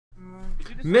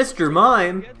Mr.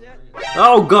 Mime?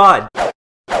 Oh god!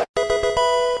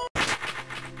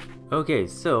 Okay,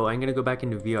 so I'm gonna go back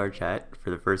into VRChat for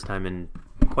the first time in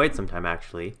quite some time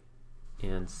actually,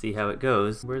 and see how it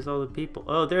goes. Where's all the people?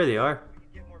 Oh, there they are.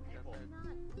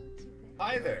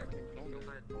 Hi there.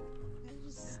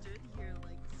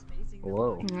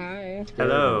 Hello. Hi.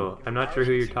 Hello. I'm not sure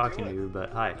who you're talking to,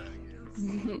 but hi.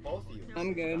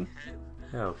 I'm good.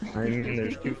 Oh, I mean,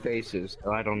 there's two faces,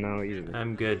 so I don't know either.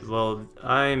 I'm good. Well,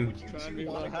 I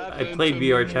played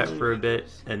VRChat for a bit,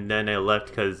 and then I left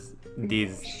because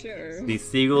these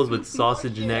seagulls with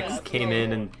sausage necks came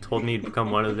in and told me to become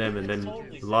one of them, and then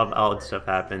a lot of odd stuff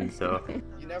happened, so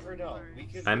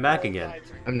I'm back again.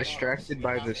 I'm distracted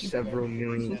by the several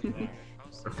million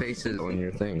faces on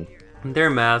your thing. They're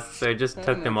masks. I just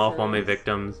took them off all my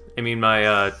victims. I mean,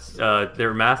 my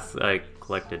they're masks I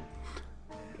collected.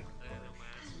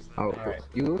 Oh,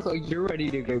 you look like you're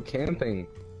ready to go camping.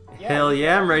 Hell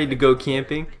yeah, I'm ready to go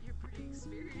camping.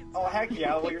 Oh heck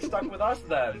yeah, well you're stuck with us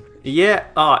then. Yeah.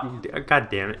 Oh, god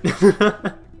damn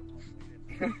it.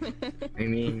 I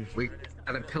mean, we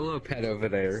got a pillow pet over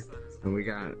there, and we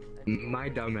got my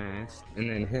dumbass, and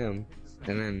then him,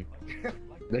 and then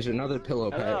there's another pillow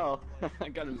pet. Hello. I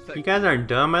got infected. You guys aren't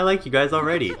dumb. I like you guys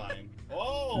already.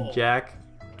 Oh. Jack,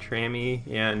 Trammy,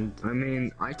 and I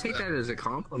mean, I take that as a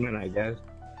compliment, I guess.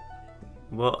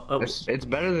 well, It's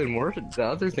better than the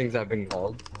other things I've been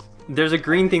called. there's a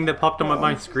green thing that popped up on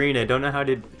my screen. I don't know how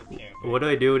to. What do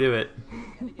I do to it?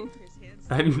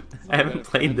 I haven't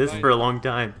played this for a long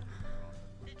time.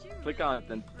 Click on it,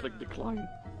 then click decline.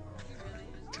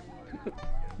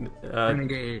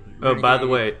 Oh, by the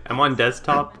way, I'm on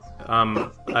desktop.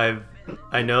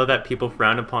 I know that people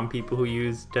frown upon people who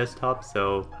use desktop,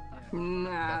 so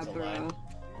Nah, bro.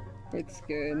 It's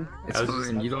good. It's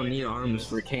fine, you don't need arms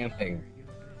for camping.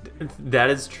 that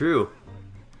is true.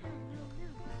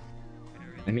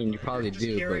 I mean, you probably Just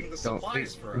do, carrying but the don't.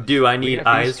 supplies for us. Do I We need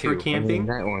got these eyes for two. camping? I mean,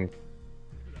 that one.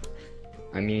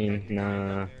 I mean,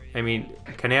 nah. I mean,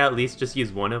 can I at least just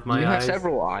use one of my You eyes? have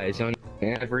several eyes on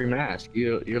every mask.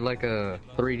 You're like a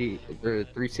 3D,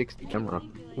 360 camera.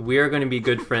 We are going to be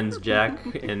good friends, Jack,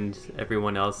 and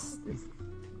everyone else.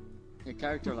 Your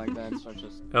character like that, so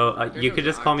just. Oh, you could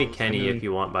just call me Kenny if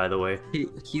you want, by the way.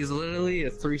 He's literally a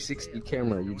 360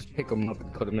 camera. You just pick him up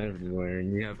and put him everywhere,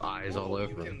 and you have eyes all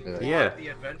over him. Yeah, The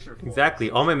adventure force. exactly.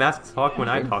 All my masks talk when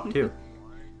I talk too.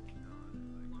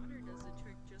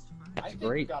 I think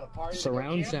Great. we got a party to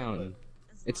Surround go sound. camping.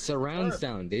 It's surround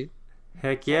sound, dude.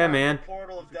 Heck yeah, man.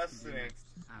 Portal of Destiny.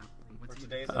 For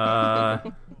today's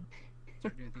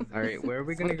Alright, where are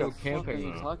we gonna go What the fuck are camping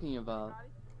you now? talking about?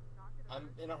 I'm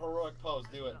in a heroic pose,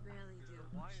 do it.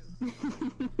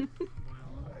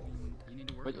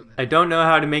 Wait, I don't know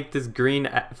how to make this green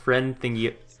friend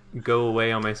thingy go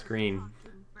away on my screen.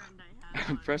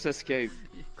 press escape.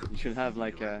 You should have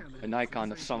like an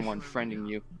icon of someone friending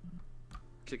you.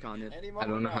 Click on it. I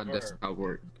don't know how desktop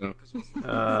works. So.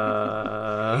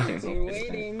 We're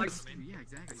waiting. It's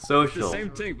the Social. same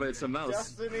thing, but it's a mouse.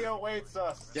 Destiny awaits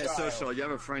us. Yeah, child. social. You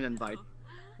have a friend invite.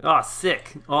 Oh,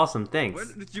 sick. Awesome, thanks. Where,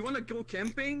 do you want to go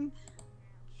camping?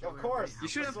 Of course. You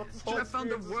should That's have, what this should whole have found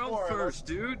the experience is world for, first,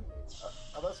 dude.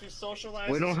 Unless we socialize.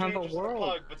 We don't with have a strangers in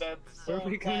world. pub, but that's Where so are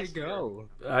we gonna plastic. go?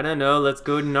 I don't know. Let's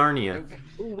go to Narnia.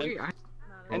 Oh wait,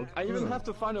 And I even have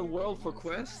to find a world for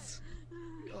quests.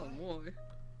 Oh boy.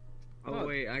 Oh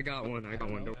wait, I got one.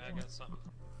 Don't-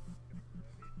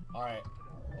 All right,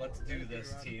 let's do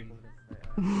this, team.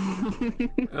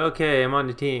 Okay, I'm on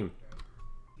the team.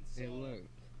 Hey, look.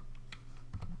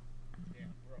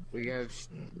 We have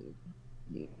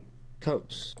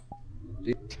coats.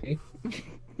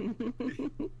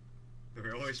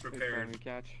 We're always prepared.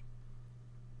 Catch.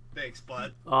 Thanks,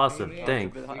 bud. Awesome,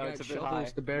 thanks. We It's got a bit shovels high.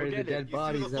 to bury Go the get it. dead You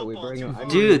bodies threw the that we football bring too up. far.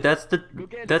 Dude, that's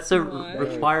get a What?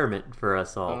 requirement for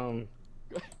us all.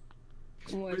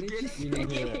 What did you You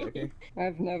didn't hear that, okay?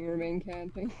 I've never been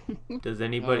camping. Does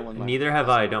anybody? No one Neither likes have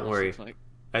it. I. That's Don't what worry. it looks like.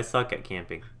 I suck at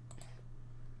camping.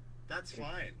 That's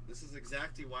fine. This is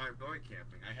exactly why I'm going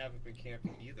camping. I haven't been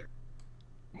camping either.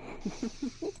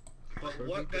 But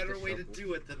what better way to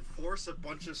do it than force a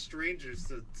bunch of strangers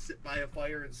to sit by a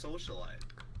fire and socialize?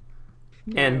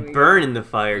 And burn in the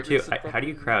fire too. How do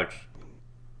you crouch?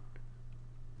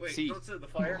 Wait, See. don't sit in the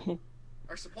fire.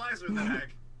 Our supplies are in the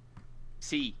bag.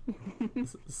 C.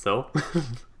 So,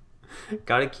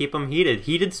 gotta keep them heated.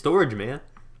 Heated storage, man.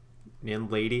 Man,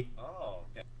 lady. Oh,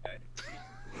 okay.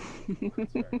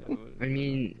 I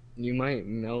mean, you might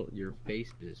melt your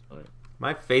faces, but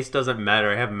My face doesn't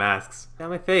matter. I have masks. Got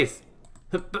my face.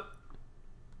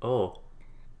 Oh.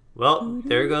 Well,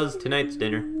 there goes tonight's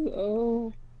dinner.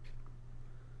 Oh.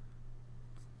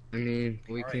 I mean,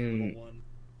 we Alright, can little one.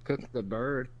 cook the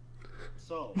bird.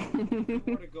 So, if you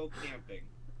want to go camping.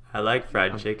 I like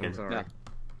fried I'm chicken. sorry. Yeah.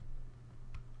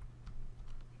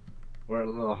 We're a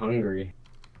little hungry.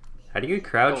 How do you Oh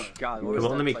crouch? god, It what is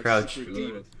won't that, let me like, crouch. super A deep?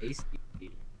 little tasty.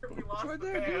 We lost right the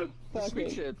there, pan. dude. Fuck Sweet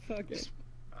it. shit. Fuck it.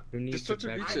 Who needs Just touch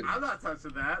the a back- beach. I'm not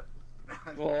touching that.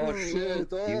 Oh shit,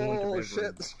 Do you want the oh red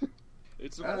shit.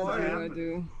 It's a That's What? what fire. I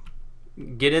do.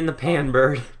 Get in the pan,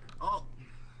 bird. Oh,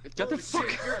 Get the holy fuck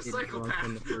shit, you're a Get drunk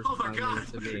in the psychopath. first Oh my 5 god.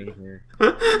 minutes of being here.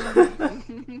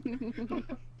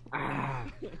 Ah.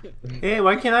 Hey,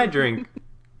 why can't I drink?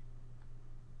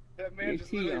 That man You're just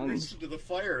too literally young. reached into the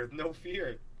fire with no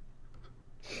fear.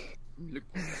 Look,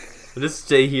 I'll just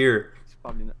stay here it's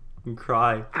probably not. and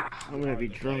cry. I'm gonna be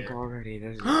drunk already.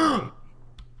 This is great.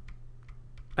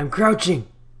 I'm crouching.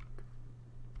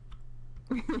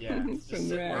 Yeah, just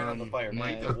sit right on the fire.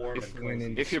 Man, Keep it warm if and we went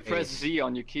cozy. in- If you press Z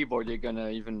on your keyboard, you're gonna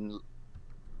even lay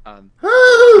Am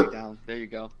down. There you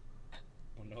go.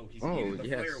 Oh no, he's Oh, eating the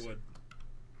yes. firewood.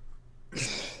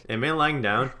 I lying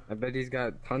down? I bet he's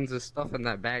got tons of stuff in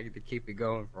that bag to keep it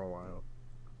going for a while.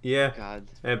 Yeah. God.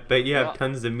 I bet you have Well-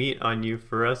 tons of meat on you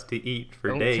for us to eat for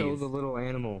Don't days. kill the little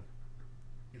animal.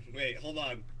 Wait, hold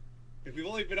on. If we've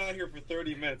only been out here for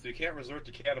 30 minutes, we can't resort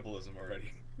to cannibalism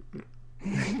already.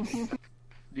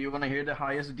 Do you want to hear the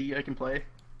highest D I can play?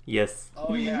 Yes.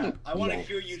 Oh yeah, I want to Yeah.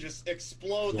 hear you just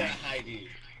explode that high D.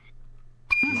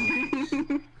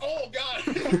 Oh god!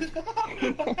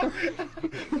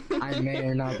 I may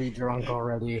or not be drunk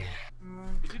already.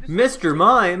 Mr.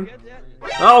 Mime?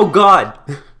 Oh god!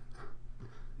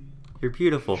 You're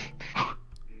beautiful. Oh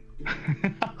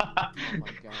my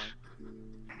god.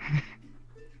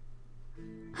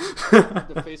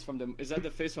 The face from the is that the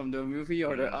face from the movie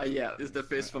or the yeah, it's the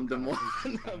face from the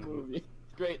movie.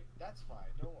 Great. That's fine,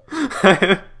 don't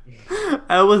worry.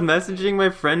 I was messaging my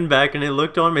friend back and I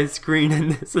looked on my screen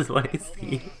and this is what I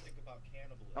see. Think about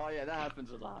cannibalism. Oh yeah, that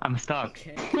happens a lot. I'm stuck.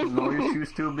 No, your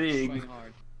shoe's too big.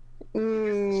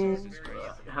 Trying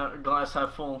hard. Glass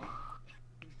half full.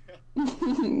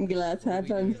 Glass half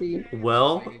empty.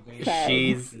 Well,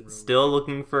 she's still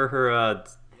looking for her,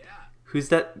 who's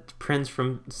that prince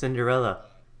from Cinderella?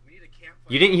 We need a campfire.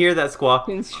 You didn't hear that squawk.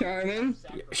 Prince Charming.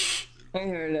 Shh. I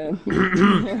heard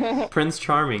it. Prince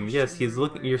Charming. Yes, he's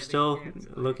looking. You're still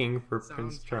looking for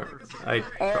Prince Charming.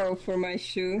 Oh, for my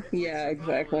shoe? Yeah,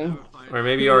 exactly. Or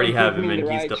maybe you already have Give him me and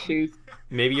the he's right still. shoes.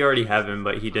 Maybe you already have him,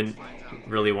 but he didn't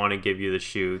really want to give you the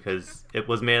shoe because it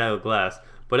was made out of glass.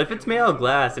 But if it's made out of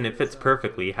glass and it fits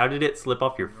perfectly, how did it slip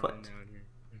off your foot?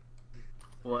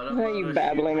 What What are you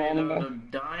about a babbling shoe on made out about?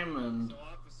 of diamond?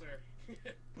 Officer.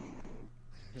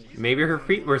 Maybe her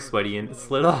feet were sweaty and it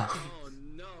slid off.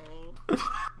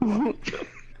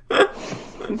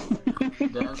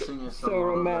 Dancing is So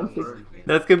romantic.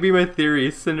 That's gonna be my theory.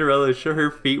 Cinderella, sure,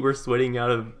 her feet were sweating out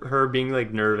of her being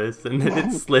like nervous and then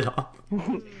it slid off.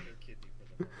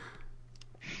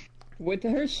 What do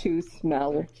her shoes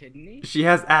smell? Kidney? She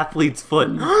has athlete's foot.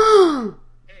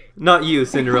 Not you,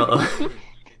 Cinderella.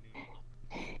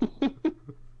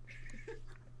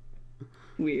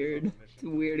 Weird. It's a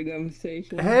weird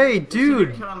conversation. Hey, It's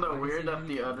dude! kind of weird that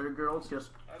the other girls just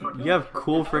fucking You have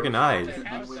cool freaking eyes. With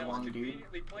House one that was dude.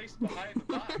 conveniently placed behind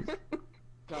the box. God,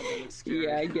 that looks scary.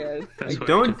 Yeah, I guess. I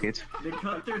don't. They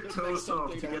cut their toes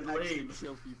off to get laid.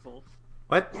 Kill people.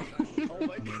 What? Oh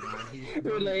my god.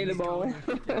 Relatable.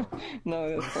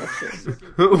 No, that's not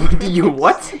true. You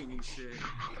what?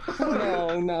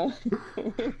 No, no.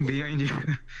 Behind you.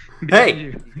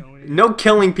 Hey! No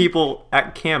killing people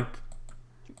at camp.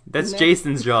 That's Next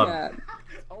Jason's job. chat.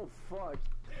 Oh fuck.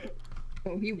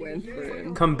 Oh, he went for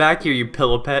it. Come back here, you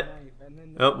pillow pet.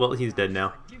 Oh, well, he's dead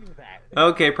now.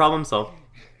 Okay, problem solved.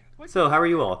 So, how are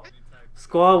you all?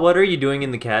 Squaw, what are you doing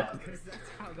in the cat?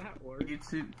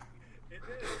 YouTube.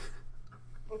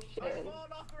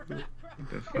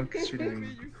 The fuck's wrong?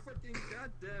 You fucking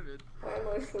goddammit.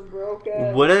 I must have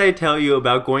broken. What did I tell you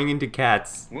about going into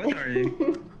cats? What are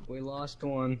you? We lost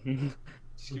one.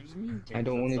 Excuse me? I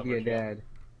don't want to be a dad.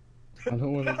 I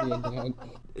don't want to be a dad.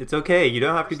 It's okay, you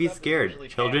don't have to be scared.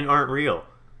 Children aren't real.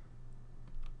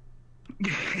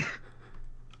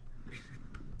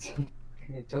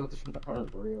 Children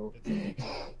aren't real.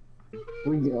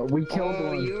 We killed Oh,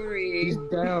 one. Yuri. He's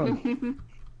down.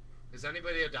 Is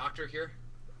anybody a doctor here?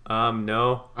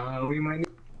 No. We might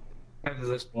have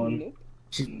this one. Nope.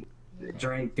 She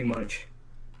drank too much.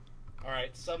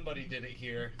 Alright, somebody did it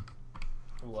here.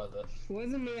 Who was it?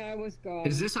 Wasn't me, I was gone.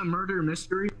 Is this a murder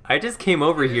mystery? I just came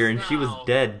over here and she was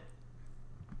dead.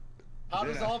 How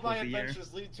does all my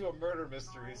adventures lead to a murder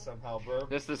mystery somehow, bro?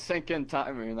 This is sinking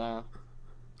timer now.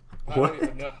 I don't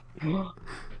even know.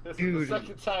 This Dude, is the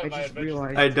second time I just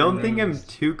realized. I don't think I'm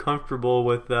too comfortable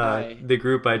with the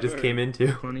group I just came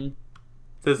into. Funny.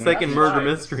 It's the second murder Fine,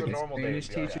 this is a mystery. normal day, Spanish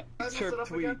yeah. teacher. Mess Sure, it up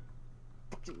tweet. again?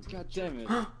 God damn it.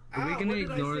 Are we Ow, gonna when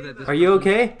did I ignore say that? This Are you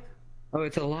okay? Oh,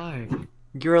 it's alive.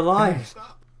 You're alive.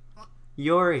 Stop. Stop.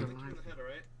 Yori. Hit you in the head,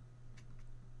 alright?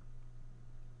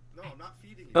 No, I'm not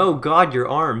feeding you. Oh god, your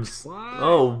arms. What?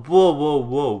 Oh, whoa, whoa,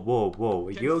 whoa, whoa, whoa.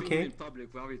 Are Can't you feed me okay? in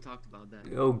public. We already talked about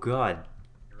that. Oh god.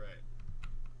 You're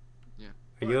right.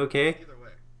 Are you okay? Either way.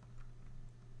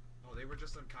 Oh, they were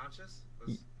just unconscious?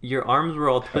 Was- Your arms were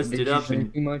all Did twisted you up drink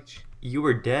and too much? you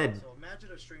were dead. So imagine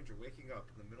a stranger waking up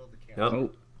in the middle of the camp. Oh,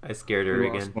 Oh, I scared her we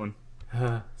lost again.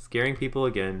 one. Scaring people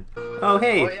again. Oh,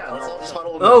 hey. Oh yeah, let's all just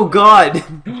huddle in Oh the-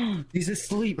 god. He's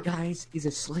asleep, guys. He's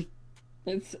asleep.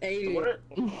 It's What alien.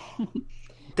 are-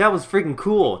 That was freaking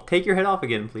cool. Take your head off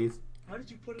again, please. How did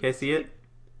you put it? Can I see it?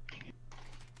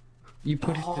 You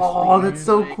put it to Oh, sleep, that's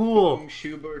man. so cool.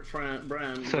 Schubert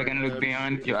brand. So I can look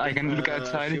beyond you. I can look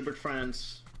outside. Schubert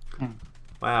France.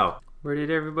 Wow. Where did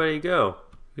everybody go?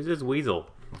 Who's this weasel?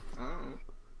 Oh.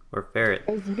 Or ferret?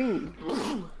 It's me.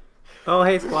 Oh,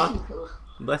 hey, Squawk.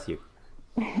 Bless you.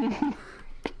 Can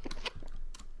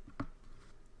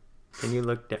you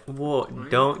look down? Whoa,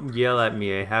 don't yell at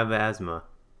me. I have asthma.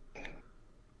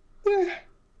 I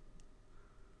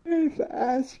have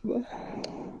asthma.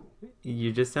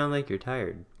 You just sound like you're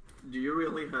tired. Do you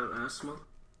really have asthma?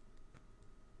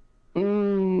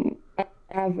 I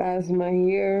have asthma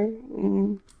here.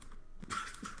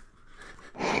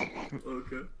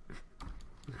 Okay.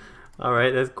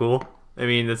 Alright, that's cool. I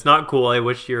mean, it's not cool. I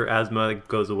wish your asthma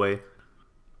goes away.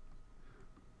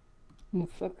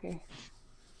 It's okay.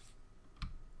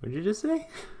 What did you just say?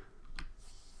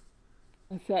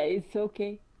 I said it's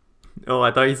okay. Oh,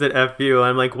 I thought you said F you.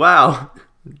 I'm like, wow.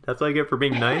 That's what I get for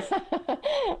being nice.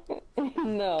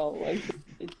 No,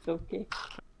 it's okay.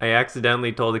 I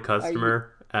accidentally told a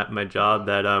customer at my job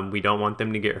that we don't want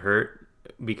them to get hurt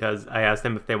because I asked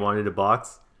them if they wanted a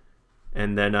box.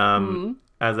 And then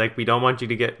I was like, we don't want you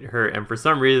to get hurt. And for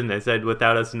some reason they said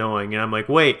without us knowing. And I'm like,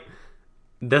 wait,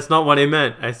 that's not what I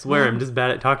meant. I swear I'm just bad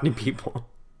at talking to people.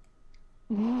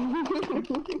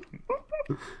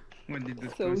 What did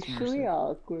this Socially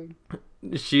awkward.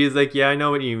 She's like, yeah, I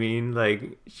know what you mean.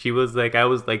 Like, she was like, I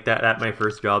was like that at my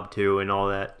first job too and all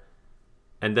that.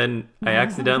 And then I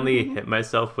accidentally hit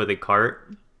myself with a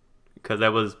cart because I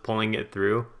was pulling it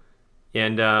through.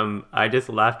 And I just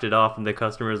laughed it off and the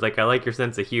customer was like, I like your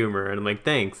sense of humor. And I'm like,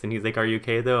 thanks. And he's like, are you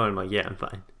okay though? And I'm like, yeah, I'm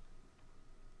fine.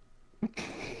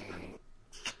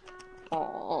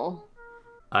 Aww.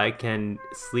 I can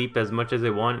sleep as much as I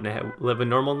want and live a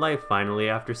normal life finally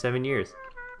after 7 years.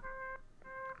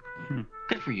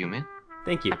 Good for you, man.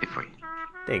 Thank you. Happy for you.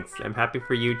 Thanks. I'm happy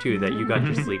for you too that you got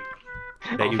your sleep.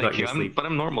 That you got thank your you. sleep. But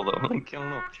I'm normal though. Like, I don't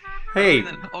know. Hey,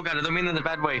 Oh god, I don't mean in a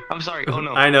bad way. I'm sorry. Oh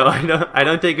no. I know. I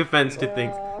don't take offense to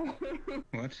things.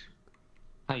 What?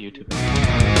 Hi, YouTube.